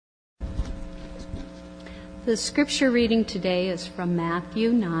The scripture reading today is from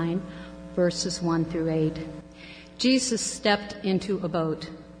Matthew 9, verses 1 through 8. Jesus stepped into a boat,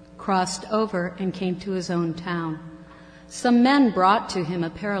 crossed over, and came to his own town. Some men brought to him a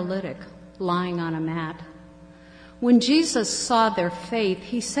paralytic lying on a mat. When Jesus saw their faith,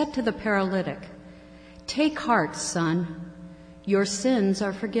 he said to the paralytic, "Take heart, son, your sins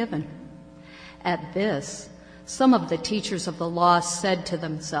are forgiven." At this, some of the teachers of the law said to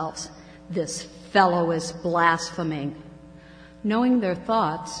themselves, "This fellow is blaspheming." Knowing their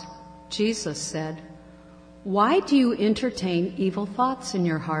thoughts, Jesus said, "Why do you entertain evil thoughts in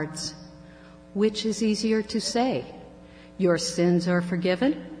your hearts? Which is easier to say, 'Your sins are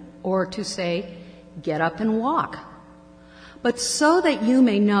forgiven,' or to say, 'Get up and walk'? But so that you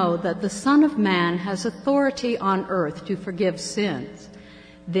may know that the Son of Man has authority on earth to forgive sins."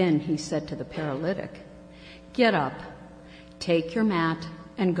 Then he said to the paralytic, "Get up, take your mat,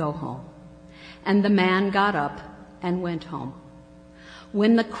 and go home." And the man got up and went home.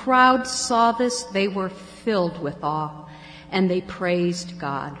 When the crowd saw this, they were filled with awe, and they praised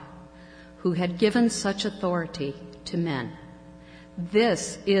God, who had given such authority to men.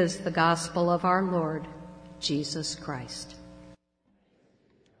 This is the gospel of our Lord Jesus Christ.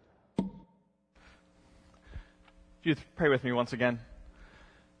 Would you pray with me once again?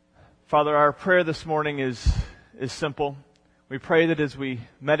 Father, our prayer this morning is simple. We pray that as we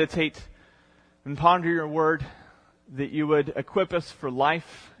meditate and ponder your word, that you would equip us for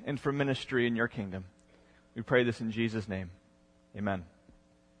life and for ministry in your kingdom. We pray this in Jesus' name. Amen.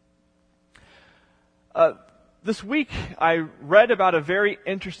 This week, I read about a very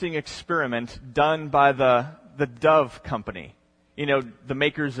interesting experiment done by the Dove Company. You know, the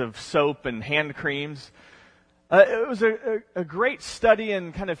makers of soap and hand creams. It was a great study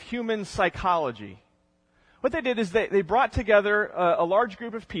in kind of human psychology. What they did is they brought together a large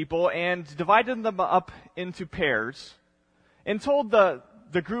group of people and divided them up into pairs and told the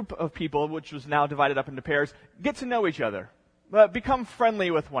group of people, which was now divided up into pairs, get to know each other, become friendly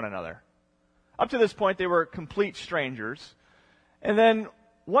with one another. Up to this point, they were complete strangers. And then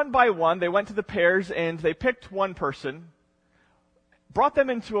one by one, they went to the pairs and they picked one person, brought them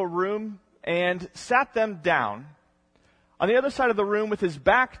into a room and sat them down. On the other side of the room with his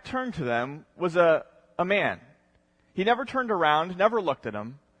back turned to them was a man. He never turned around, never looked at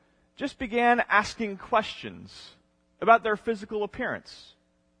them, just began asking questions about their physical appearance.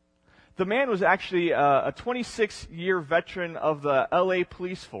 The man was actually a 26-year veteran of the LA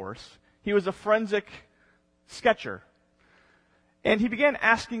police force. He was a forensic sketcher. And he began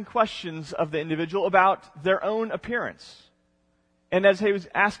asking questions of the individual about their own appearance. And as he was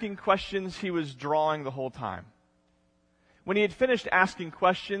asking questions, he was drawing the whole time. When he had finished asking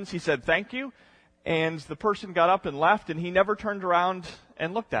questions, he said, "Thank you." And the person got up and left, and he never turned around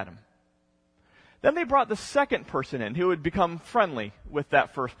and looked at him. Then they brought the second person in, who had become friendly with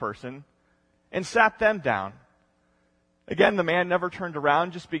that first person, and sat them down. Again, the man never turned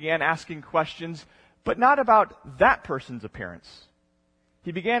around, just began asking questions, but not about that person's appearance.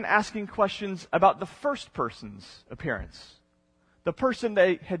 He began asking questions about the first person's appearance, the person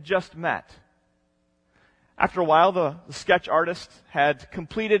they had just met. After a while, the sketch artist had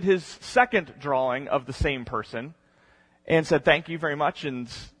completed his second drawing of the same person and said, "Thank you very much," and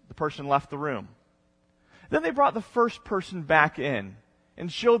the person left the room. Then they brought the first person back in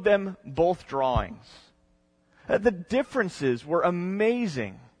and showed them both drawings. The differences were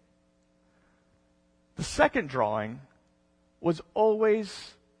amazing. The second drawing was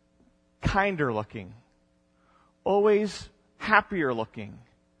always kinder looking, always happier looking,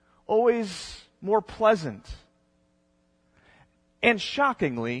 always more pleasant, and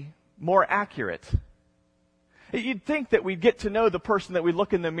shockingly, more accurate. You'd think that we'd get to know the person that we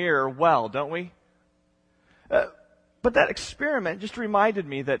look in the mirror well, don't we? But that experiment just reminded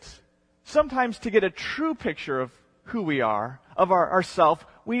me that sometimes to get a true picture of who we are, of ourself,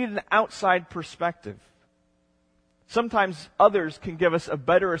 we need an outside perspective. Sometimes others can give us a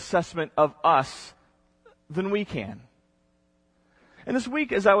better assessment of us than we can. And this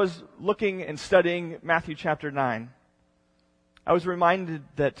week, as I was looking and studying Matthew chapter 9, I was reminded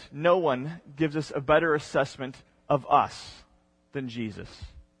that no one gives us a better assessment of us than Jesus.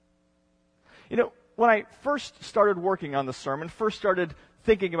 You know, when I first started working on the sermon, first started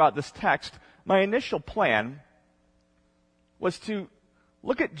thinking about this text, my initial plan was to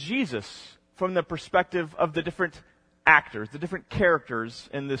look at Jesus from the perspective of the different actors, the different characters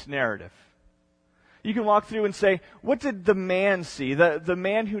in this narrative. You can walk through and say, what did the man see? The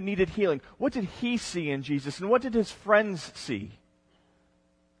man who needed healing. What did he see in Jesus? And what did his friends see?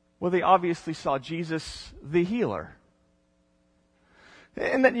 Well, they obviously saw Jesus, the healer.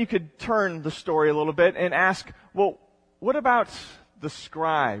 And then you could turn the story a little bit and ask, well, what about the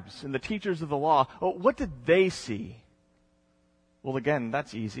scribes and the teachers of the law? Well, what did they see? Well, again,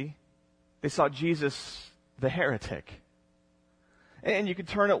 that's easy. They saw Jesus, the heretic. And you could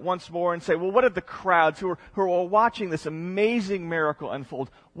turn it once more and say, well, what did the crowds who were watching this amazing miracle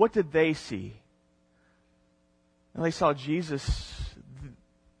unfold, what did they see? And they saw Jesus,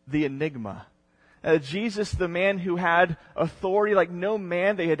 the enigma. Jesus, the man who had authority like no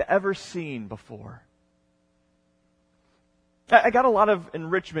man they had ever seen before. I got a lot of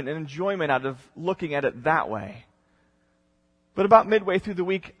enrichment and enjoyment out of looking at it that way. But about midway through the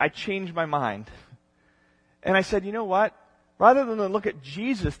week, I changed my mind. And I said, you know what? Rather than look at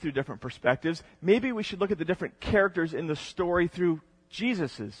Jesus through different perspectives, maybe we should look at the different characters in the story through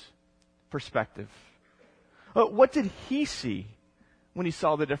Jesus' perspective. What did he see when he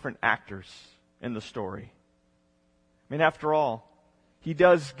saw the different actors in the story? I mean, after all, he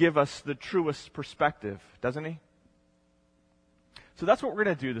does give us the truest perspective, doesn't he? So that's what we're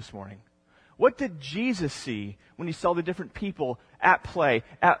going to do this morning. What did Jesus see when he saw the different people at play,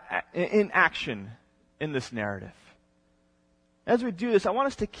 in action in this narrative? As we do this, I want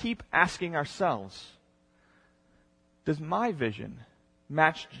us to keep asking ourselves, does my vision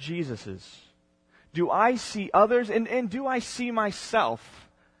match Jesus's? Do I see others, and do I see myself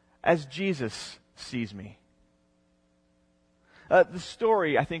as Jesus sees me? The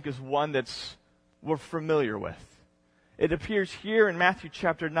story, I think, is one we're familiar with. It appears here in Matthew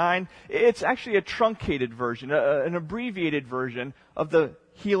chapter 9. It's actually a truncated version, an abbreviated version of the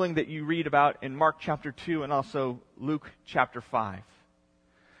healing that you read about in Mark chapter 2 and also Luke chapter 5.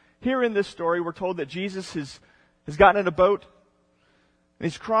 Here in this story, we're told that Jesus has gotten in a boat, and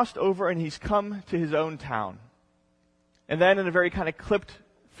he's crossed over and he's come to his own town. And then in a very kind of clipped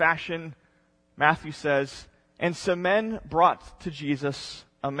fashion, Matthew says, and some men brought to Jesus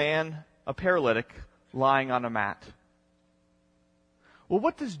a man, a paralytic, lying on a mat. Well,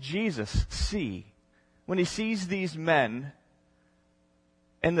 what does Jesus see when he sees these men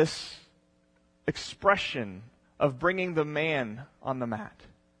and this expression of bringing the man on the mat?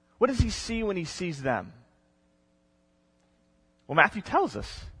 What does he see when he sees them? Well, Matthew tells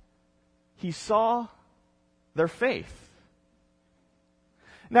us he saw their faith.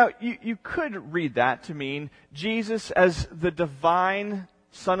 Now, you could read that to mean Jesus, as the divine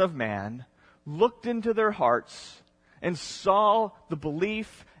Son of Man, looked into their hearts and saw the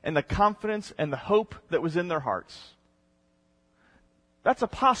belief and the confidence and the hope that was in their hearts. That's a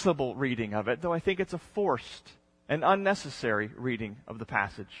possible reading of it, though I think it's a forced and unnecessary reading of the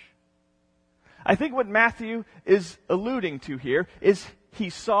passage. I think what Matthew is alluding to here is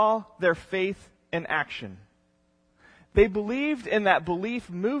he saw their faith in action. They believed, and that belief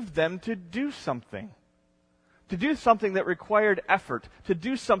moved them to do something that required effort, to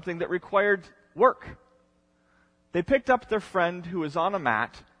do something that required work. They picked up their friend who was on a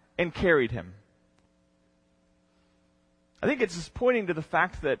mat and carried him. I think it's just pointing to the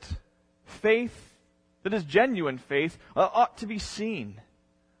fact that faith, that is genuine faith, ought to be seen.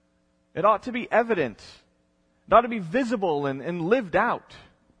 It ought to be evident. It ought to be visible and lived out.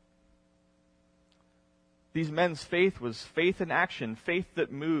 These men's faith was faith in action, faith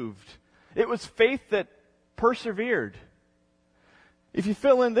that moved. It was faith that persevered. If you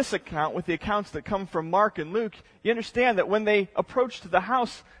fill in this account with the accounts that come from Mark and Luke, you understand that when they approached the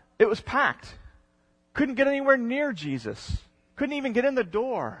house, it was packed. Couldn't get anywhere near Jesus. Couldn't even get in the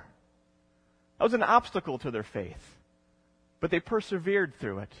door. That was an obstacle to their faith. But they persevered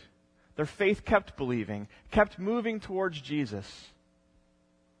through it. Their faith kept believing, kept moving towards Jesus.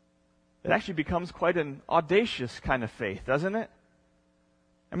 It actually becomes quite an audacious kind of faith, doesn't it?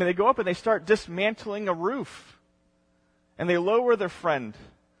 I mean, they go up and they start dismantling a roof. And they lower their friend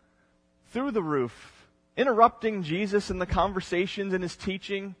through the roof, interrupting Jesus in the conversations and his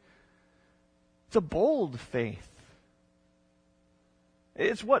teaching. It's a bold faith.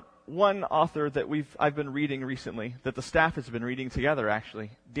 It's what one author that I've been reading recently, that the staff has been reading together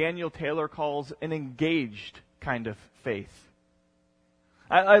actually, Daniel Taylor calls an engaged kind of faith.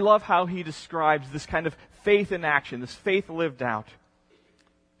 I love how he describes this kind of faith in action, this faith lived out.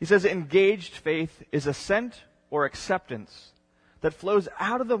 He says engaged faith is assent or acceptance that flows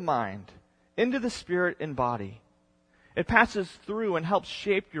out of the mind into the spirit and body. It passes through and helps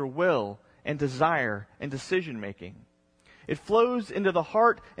shape your will and desire and decision making. It flows into the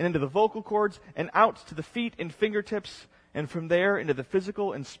heart and into the vocal cords and out to the feet and fingertips, and from there into the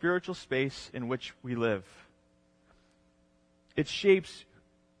physical and spiritual space in which we live. It shapes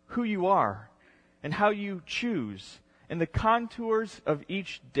who you are and how you choose and the contours of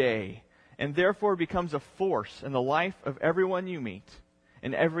each day, and therefore becomes a force in the life of everyone you meet.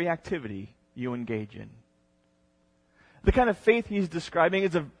 in every activity you engage in. The kind of faith he's describing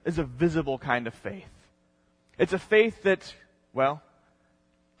is a visible kind of faith. It's a faith that, well,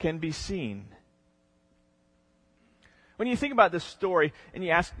 can be seen. When you think about this story and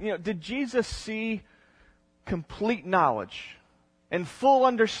you ask, did Jesus see complete knowledge and full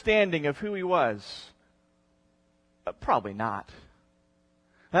understanding of who he was? Probably not.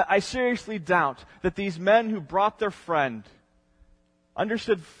 I seriously doubt that these men who brought their friend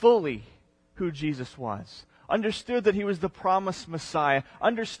understood fully who Jesus was, understood that he was the promised Messiah,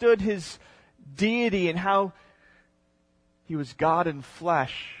 understood his deity and how he was God in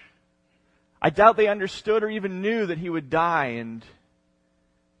flesh. I doubt they understood or even knew that he would die and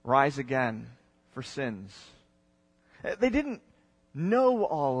rise again for sins. They didn't know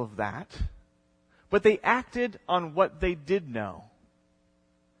all of that, but they acted on what they did know.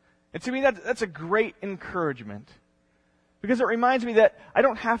 And to me, that's a great encouragement, because it reminds me that I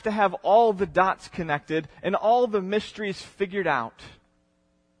don't have to have all the dots connected and all the mysteries figured out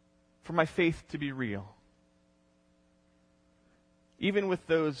for my faith to be real. Even with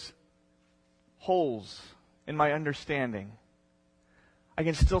those holes in my understanding, I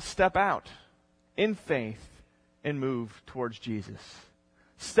can still step out in faith and move towards Jesus.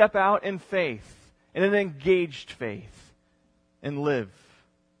 Step out in faith, in an engaged faith, and live.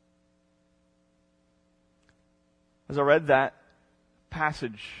 As I read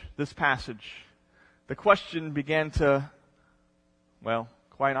this passage, the question began to,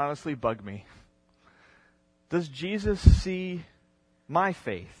 quite honestly, bug me. Does Jesus see my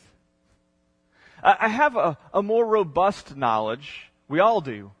faith? I have a more robust knowledge, we all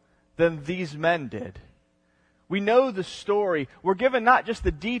do, than these men did. We know the story. We're given not just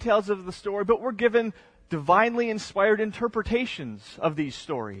the details of the story, but we're given divinely inspired interpretations of these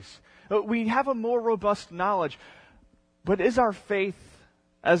stories. We have a more robust knowledge. But is our faith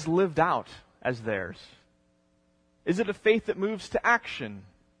as lived out as theirs? Is it a faith that moves to action?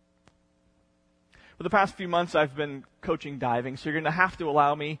 For the past few months, I've been coaching diving, so you're going to have to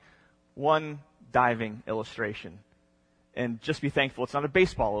allow me one diving illustration. And just be thankful it's not a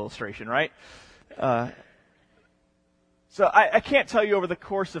baseball illustration, right? So I can't tell you over the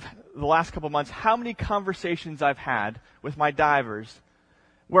course of the last couple months how many conversations I've had with my divers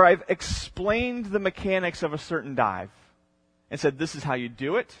where I've explained the mechanics of a certain dive and said, this is how you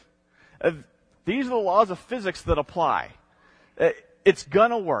do it. These are the laws of physics that apply. It's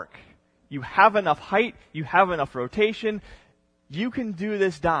gonna work. You have enough height, you have enough rotation, you can do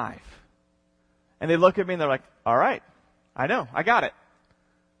this dive. And they look at me and they're like, all right, I know, I got it.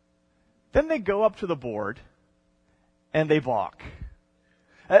 Then they go up to the board and they balk.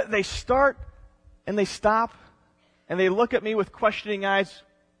 They start and they stop and they look at me with questioning eyes.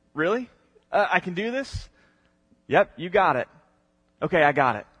 Really? I can do this? Yep, you got it. Okay, I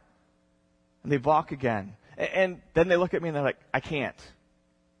got it. And they balk again. And then they look at me and they're like, I can't.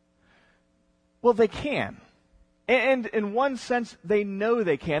 Well, they can. And in one sense, they know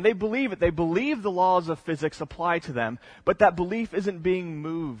they can. They believe it. They believe the laws of physics apply to them, but that belief isn't being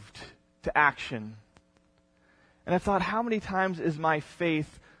moved to action. And I thought, how many times is my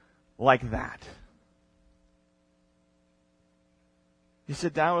faith like that? You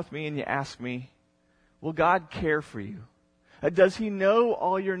sit down with me and you ask me, will God care for you? Does He know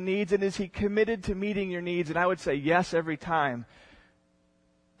all your needs, and is He committed to meeting your needs? And I would say yes every time,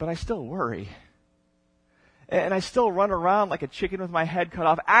 but I still worry. And I still run around like a chicken with my head cut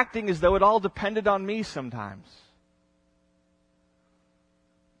off, acting as though it all depended on me sometimes.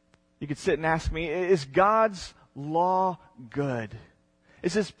 You could sit and ask me, is God's law good?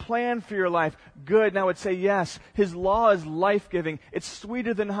 Is His plan for your life good? And I would say yes. His law is life-giving. It's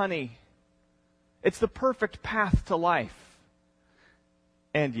sweeter than honey. It's the perfect path to life.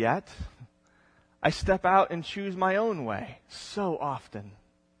 And yet, I step out and choose my own way so often.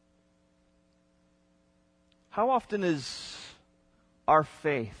 How often is our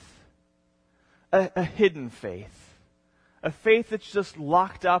faith a hidden faith? A faith that's just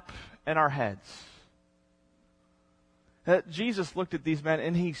locked up in our heads? Jesus looked at these men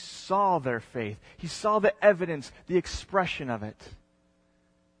and He saw their faith. He saw the evidence, the expression of it.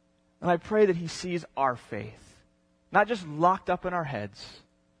 And I pray that He sees our faith. Not just locked up in our heads,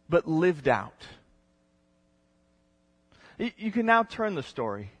 but lived out. You can now turn the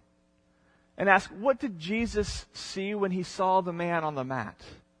story and ask, what did Jesus see when He saw the man on the mat?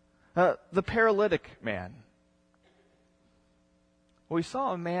 The paralytic man. Well, He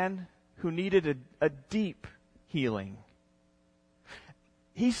saw a man who needed a deep healing.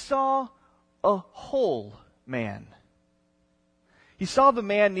 He saw a whole man. He saw the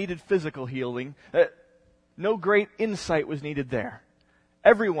man needed physical healing. No great insight was needed there.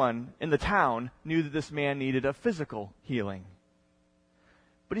 Everyone in the town knew that this man needed a physical healing.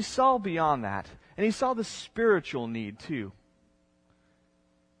 But he saw beyond that, and he saw the spiritual need too.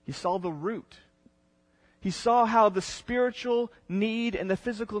 He saw the root. He saw how the spiritual need and the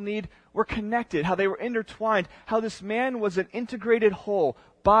physical need were connected, how they were intertwined, how this man was an integrated whole,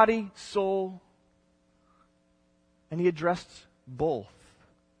 body, soul, and he addressed both.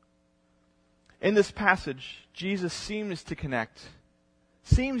 In this passage, Jesus seems to connect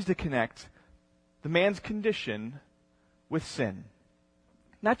the man's condition with sin.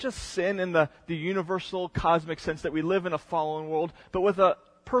 Not just sin in the universal cosmic sense that we live in a fallen world, but with a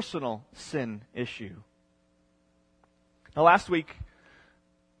personal sin issue. Now last week,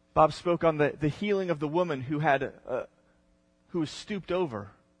 Bob spoke on the healing of the woman who was stooped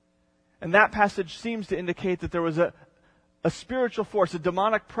over. And that passage seems to indicate that there was a spiritual force, a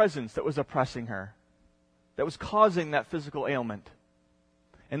demonic presence that was oppressing her, that was causing that physical ailment.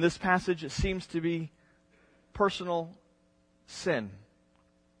 In this passage, it seems to be personal sin.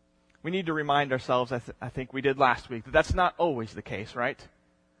 We need to remind ourselves, I think we did last week, that that's not always the case, right?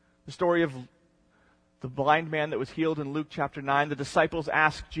 The story of the blind man that was healed in Luke chapter 9, the disciples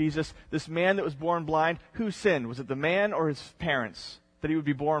asked Jesus, this man that was born blind, who sinned? Was it the man or his parents that he would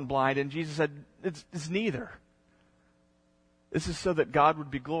be born blind? And Jesus said, it's neither. This is so that God would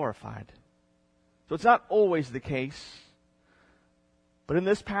be glorified. So it's not always the case. But in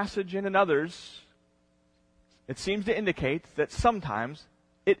this passage and in others, it seems to indicate that sometimes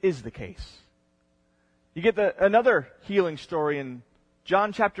it is the case. You get another healing story in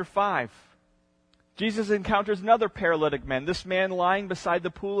John chapter 5. Jesus encounters another paralytic man, this man lying beside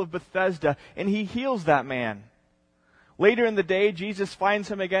the pool of Bethesda, and he heals that man. Later in the day, Jesus finds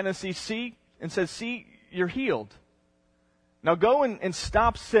him again and says, see, you're healed. Now go and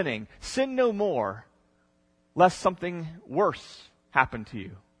stop sinning. Sin no more, lest something worse happen to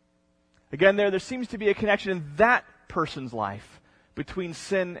you. Again, there seems to be a connection in that person's life between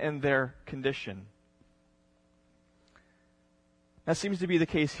sin and their condition. That seems to be the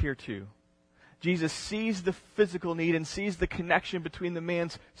case here too. Jesus sees the physical need and sees the connection between the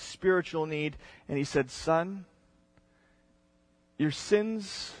man's spiritual need, and he said, son, your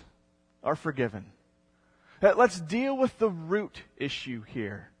sins are forgiven. Let's deal with the root issue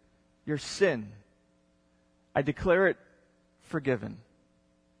here. Your sin. I declare it forgiven.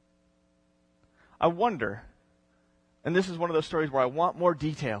 I wonder, and this is one of those stories where I want more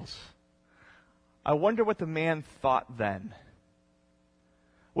details. I wonder what the man thought then.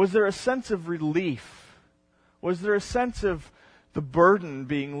 Was there a sense of relief? Was there a sense of the burden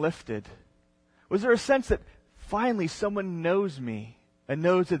being lifted? Was there a sense that finally someone knows me and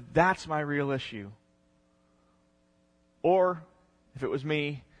knows that that's my real issue? Or, if it was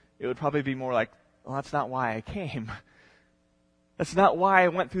me, it would probably be more like, well, that's not why I came. That's not why I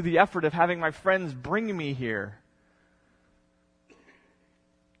went through the effort of having my friends bring me here.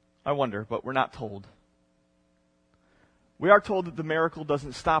 I wonder, but we're not told. We are told that the miracle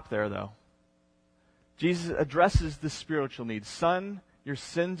doesn't stop there, though. Jesus addresses the spiritual need. Son, your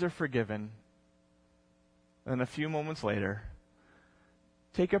sins are forgiven. And a few moments later,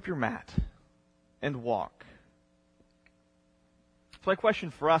 take up your mat and walk. So my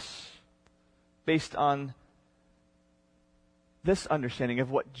question for us, based on this understanding of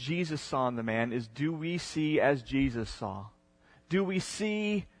what Jesus saw in the man, is, do we see as Jesus saw? Do we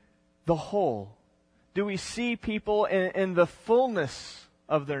see the whole? Do we see people in the fullness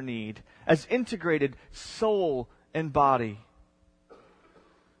of their need, as integrated soul and body?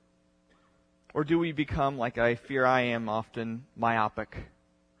 Or do we become, like I fear I am often, myopic,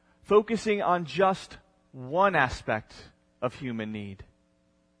 focusing on just one aspect of human need?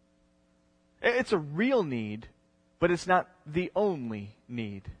 It's a real need, but it's not the only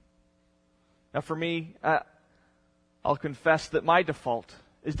need. Now for me, I'll confess that my default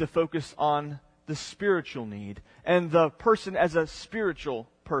is to focus on the spiritual need and the person as a spiritual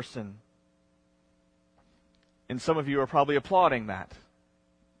person. And some of you are probably applauding that.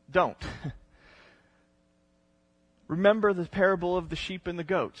 Don't. Remember the parable of the sheep and the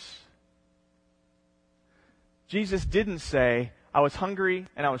goats. Jesus didn't say, I was hungry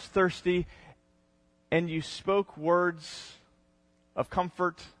and I was thirsty, and you spoke words of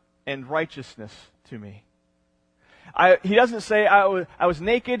comfort and righteousness to me. He doesn't say, I was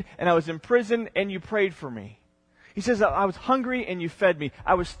naked and I was in prison and you prayed for me. He says, I was hungry and you fed me.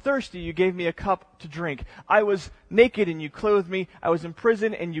 I was thirsty, you gave me a cup to drink. I was naked and you clothed me. I was in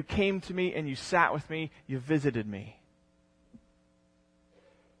prison and you came to me and you sat with me. You visited me.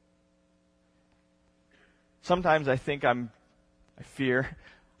 Sometimes I think I fear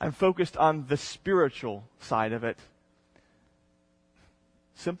I'm focused on the spiritual side of it.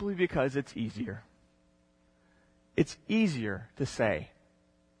 simply because it's easier. It's easier to say,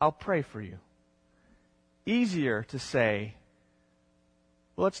 I'll pray for you. Easier to say,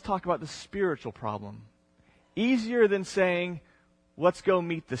 well, let's talk about the spiritual problem. Easier than saying, let's go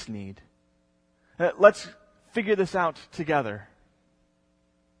meet this need. Let's figure this out together.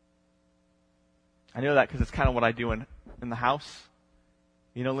 I know that because it's kind of what I do in the house.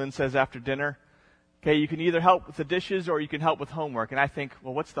 You know, Lynn says after dinner, okay, you can either help with the dishes or you can help with homework. And I think,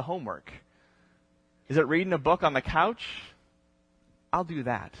 well, what's the homework? Is it reading a book on the couch? I'll do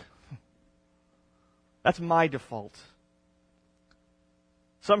that. That's my default.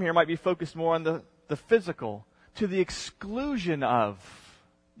 Some here might be focused more on the physical to the exclusion of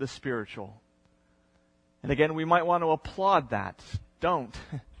the spiritual. And again, we might want to applaud that. Don't.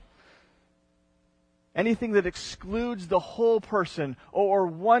 Anything that excludes the whole person or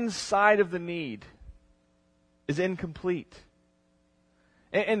one side of the need is incomplete.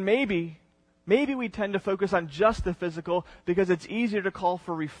 And maybe we tend to focus on just the physical because it's easier to call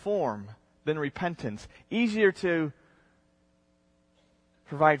for reform than repentance. Easier to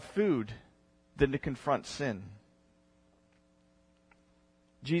provide food than to confront sin.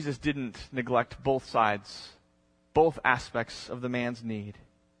 Jesus didn't neglect both sides, both aspects of the man's need.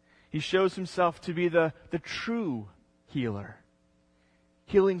 He shows himself to be the true healer,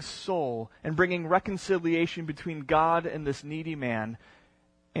 healing soul and bringing reconciliation between God and this needy man,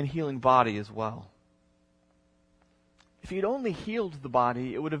 and healing body as well. If he'd only healed the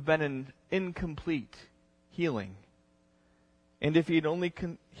body, it would have been an incomplete healing. And if he'd only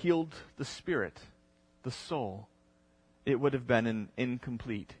healed the spirit, the soul, it would have been an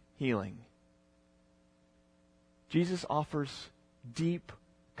incomplete healing. Jesus offers deep,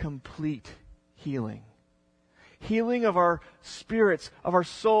 complete healing. Healing of our spirits, of our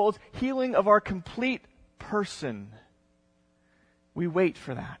souls, healing of our complete person. We wait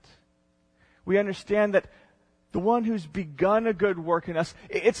for that. We understand that the one who's begun a good work in us,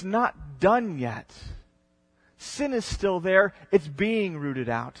 it's not done yet. Sin is still there. It's being rooted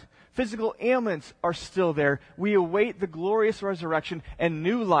out. Physical ailments are still there. We await the glorious resurrection and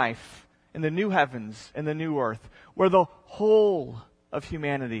new life in the new heavens and the new earth, where the whole of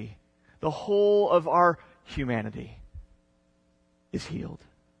humanity, the whole of our humanity is healed.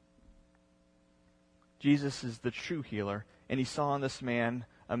 Jesus is the true healer, and he saw in this man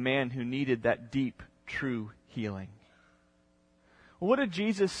a man who needed that deep, true healing. Well, what did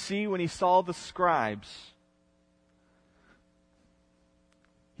Jesus see when he saw the scribes?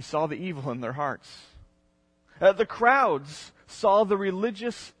 He saw the evil in their hearts. The crowds saw the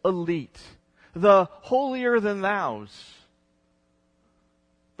religious elite, the holier-than-thous.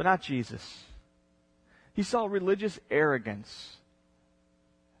 But not Jesus. He saw religious arrogance,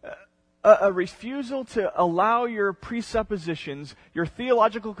 a refusal to allow your presuppositions, your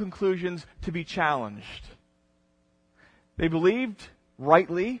theological conclusions to be challenged. They believed,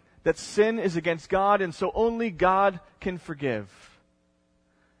 rightly, that sin is against God and so only God can forgive.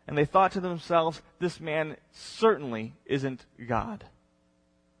 And they thought to themselves, this man certainly isn't God.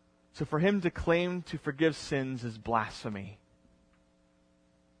 So for him to claim to forgive sins is blasphemy.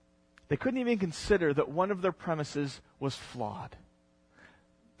 They couldn't even consider that one of their premises was flawed.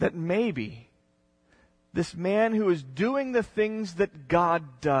 That maybe this man who is doing the things that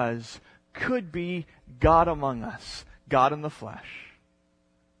God does could be God among us, God in the flesh.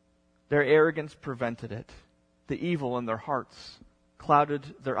 Their arrogance prevented it. The evil in their hearts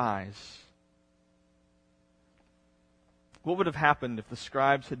clouded their eyes. What would have happened if the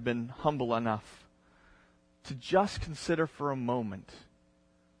scribes had been humble enough to just consider for a moment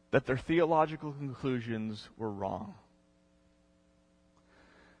that their theological conclusions were wrong?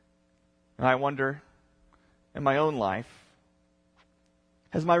 And I wonder, in my own life,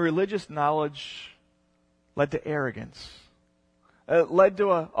 has my religious knowledge led to arrogance? Led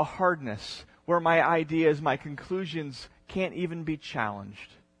to a hardness where my ideas, my conclusions can't even be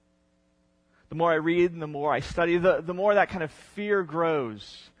challenged? The more I read and the more I study, the more that kind of fear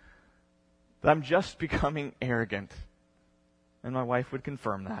grows that I'm just becoming arrogant. And my wife would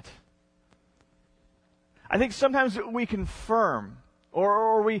confirm that. I think sometimes we confirm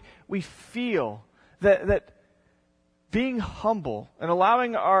or we feel that being humble and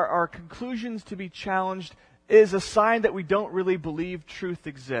allowing our conclusions to be challenged is a sign that we don't really believe truth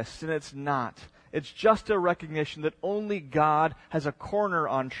exists, and it's not. It's just a recognition that only God has a corner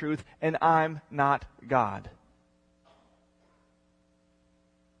on truth, and I'm not God.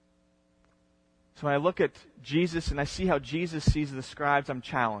 So when I look at Jesus and I see how Jesus sees the scribes, I'm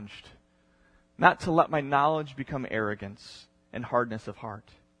challenged not to let my knowledge become arrogance and hardness of heart.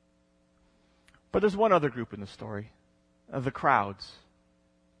 But there's one other group in the story, the crowds.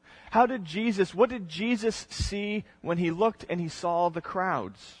 What did Jesus see when he looked and he saw the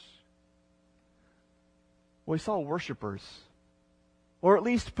crowds? Well, he saw worshipers, or at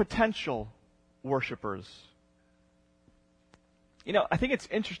least potential worshipers. I think it's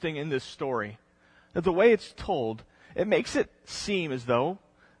interesting in this story that the way it's told, it makes it seem as though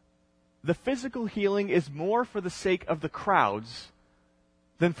the physical healing is more for the sake of the crowds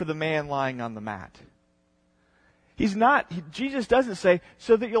than for the man lying on the mat. Jesus doesn't say,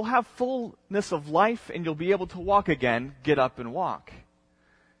 so that you'll have fullness of life and you'll be able to walk again, get up and walk.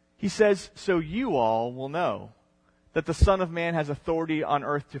 He says, so you all will know that the Son of Man has authority on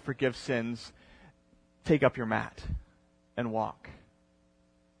earth to forgive sins. Take up your mat and walk.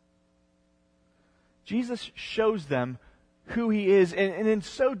 Jesus shows them who he is, and in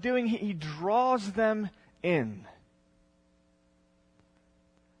so doing, he draws them in.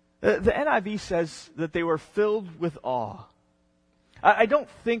 The NIV says that they were filled with awe. I don't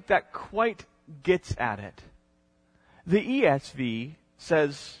think that quite gets at it. The ESV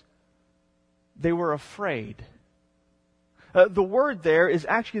says they were afraid. The word there is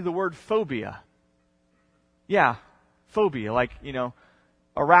actually the word phobia. Yeah, phobia, like,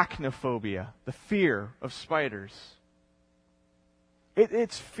 arachnophobia, the fear of spiders.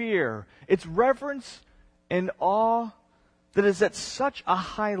 It's fear. It's reverence and awe that is at such a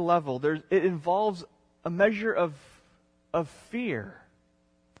high level. It involves a measure of fear.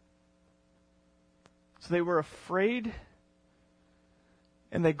 So they were afraid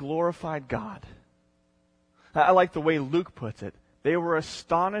and they glorified God. I like the way Luke puts it. They were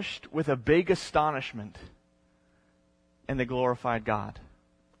astonished with a big astonishment and they glorified God.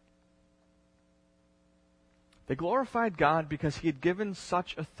 They glorified God because he had given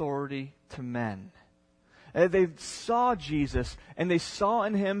such authority to men. They saw Jesus, and they saw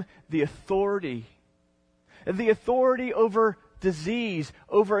in him the authority over disease,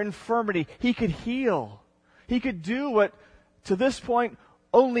 over infirmity. He could heal. He could do what, to this point,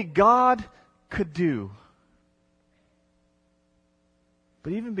 only God could do.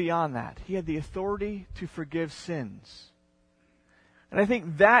 But even beyond that, he had the authority to forgive sins. And I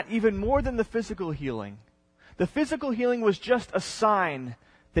think that, even more than the physical healing was just a sign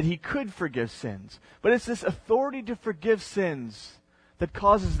that he could forgive sins. But it's this authority to forgive sins that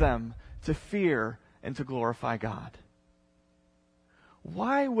causes them to fear and to glorify God.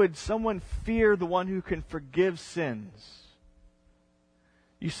 Why would someone fear the one who can forgive sins?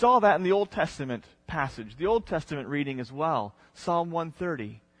 You saw that in the Old Testament passage, the Old Testament reading as well, Psalm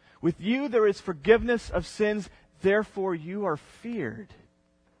 130. With you there is forgiveness of sins, therefore you are feared.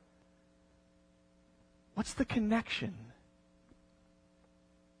 What's the connection?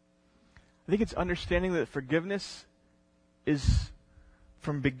 I think it's understanding that forgiveness is,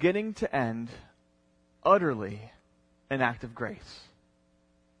 from beginning to end, utterly an act of grace.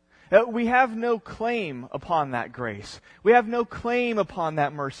 We have no claim upon that grace. We have no claim upon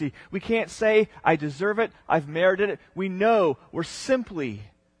that mercy. We can't say, I deserve it, I've merited it. We know we're simply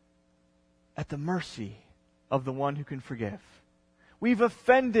at the mercy of the one who can forgive. We've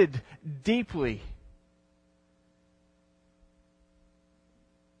offended deeply.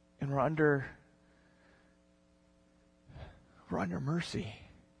 And we're under mercy.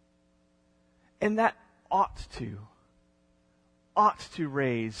 And that ought to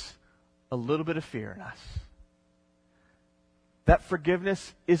raise a little bit of fear in us. That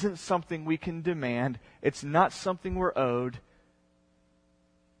forgiveness isn't something we can demand. It's not something we're owed.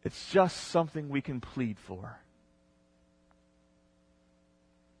 It's just something we can plead for.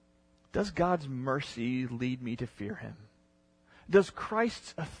 Does God's mercy lead me to fear him? Does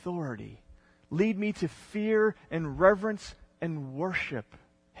Christ's authority lead me to fear and reverence and worship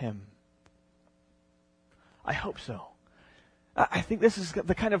him? I hope so. I think this is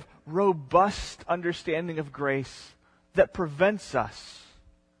the kind of robust understanding of grace that prevents us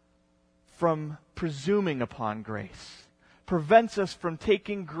from presuming upon grace, prevents us from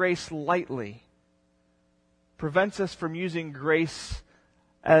taking grace lightly, prevents us from using grace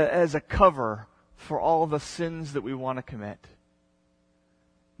as a cover for all the sins that we want to commit.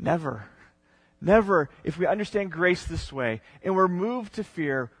 Never, if we understand grace this way and we're moved to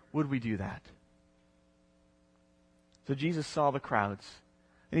fear, would we do that? So Jesus saw the crowds,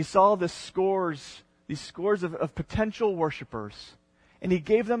 and he saw these scores of potential worshipers, and he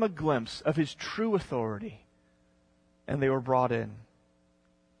gave them a glimpse of his true authority, and they were brought in.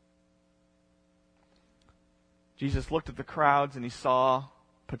 Jesus looked at the crowds, and he saw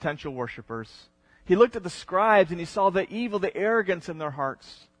potential worshipers. He looked at the scribes, and he saw the evil, the arrogance in their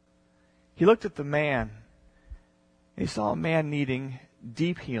hearts. He looked at the man, and he saw a man needing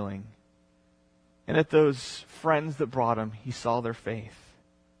deep healing. And at those friends that brought him, he saw their faith.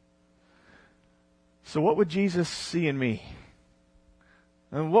 So what would Jesus see in me?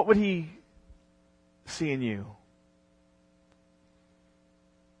 And what would he see in you?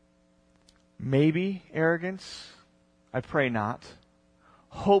 Maybe arrogance. I pray not.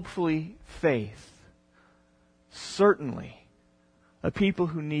 Hopefully faith. Certainly a people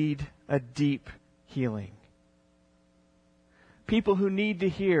who need a deep healing. People who need to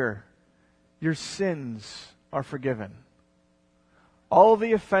hear your sins are forgiven. All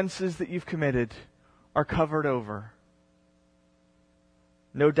the offenses that you've committed are covered over.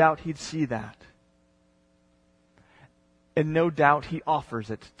 No doubt he'd see that. And no doubt he offers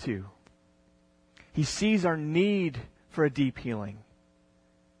it too. He sees our need for a deep healing.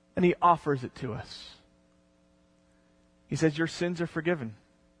 And he offers it to us. He says, your sins are forgiven.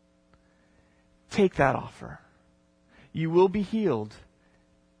 Take that offer. You will be healed.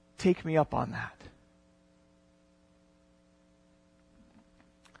 Take me up on that.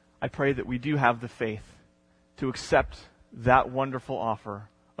 I pray that we do have the faith to accept that wonderful offer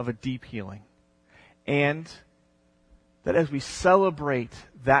of a deep healing. And that as we celebrate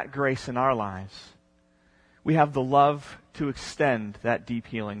that grace in our lives, we have the love to extend that deep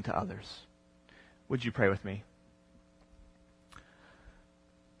healing to others. Would you pray with me?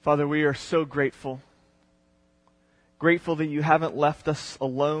 Father, we are so grateful. Grateful that you haven't left us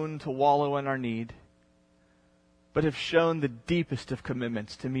alone to wallow in our need, but have shown the deepest of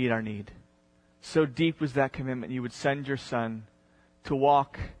commitments to meet our need. So deep was that commitment, you would send your Son to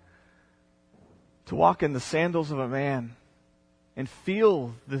walk in the sandals of a man and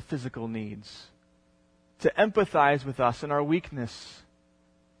feel the physical needs, to empathize with us in our weakness,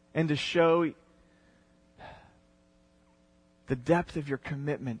 and to show the depth of your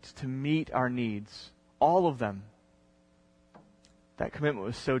commitment to meet our needs, all of them. That commitment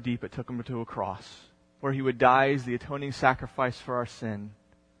was so deep it took him to a cross, where he would die as the atoning sacrifice for our sin,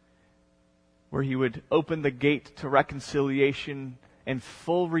 where he would open the gate to reconciliation and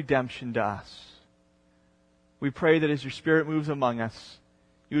full redemption to us. We pray that as your Spirit moves among us,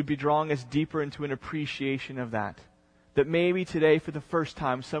 you would be drawing us deeper into an appreciation of that. That maybe today, for the first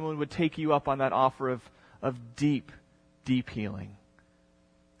time, someone would take you up on that offer of deep, deep healing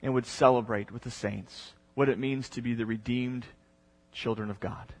and would celebrate with the saints what it means to be the redeemed children of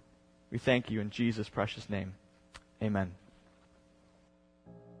God. We thank you in Jesus' precious name. Amen.